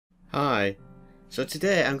So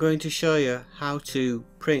today I'm going to show you how to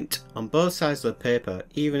print on both sides of the paper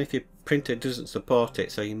even if your printer doesn't support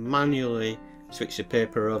it, so you manually switch the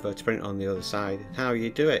paper over to print on the other side, and how you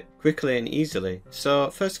do it quickly and easily. So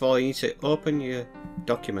first of all, you need to open your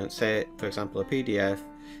document, say for example a PDF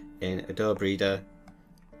in Adobe Reader.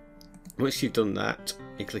 Once you've done that,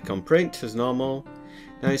 you click on print as normal.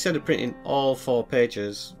 Now instead of printing all 4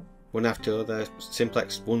 pages one after the other,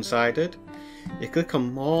 simplex one-sided, you click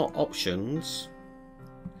on more options,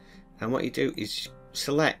 and what you do is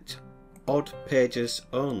select odd pages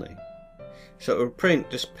only. So it will print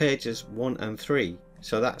just pages 1 and 3.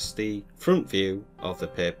 So that's the front view of the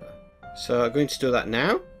paper. So I'm going to do that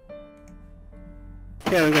now.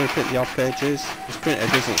 Here I'm going to print the odd pages. This printer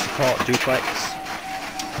doesn't support duplex.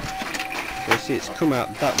 So you see it's come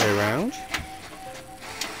out that way around.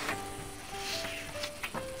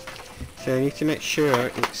 So you need to make sure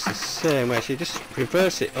it's the same way. So you just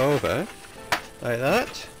reverse it over like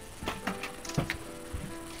that.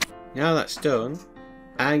 Now that's done,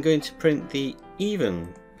 I'm going to print the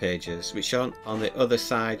even pages which are on the other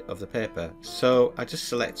side of the paper. So I just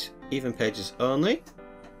select even pages only.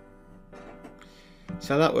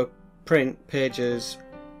 So that will print pages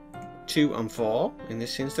 2 and 4 in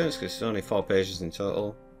this instance, because there's only 4 pages in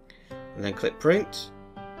total. And then click print.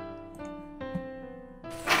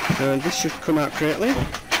 So this should come out correctly.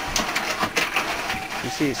 You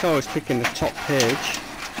see it's always picking the top page.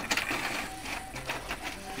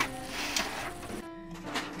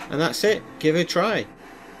 And that's it, give it a try. You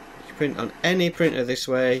can print on any printer this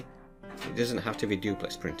way, it doesn't have to be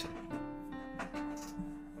Duplex Printing.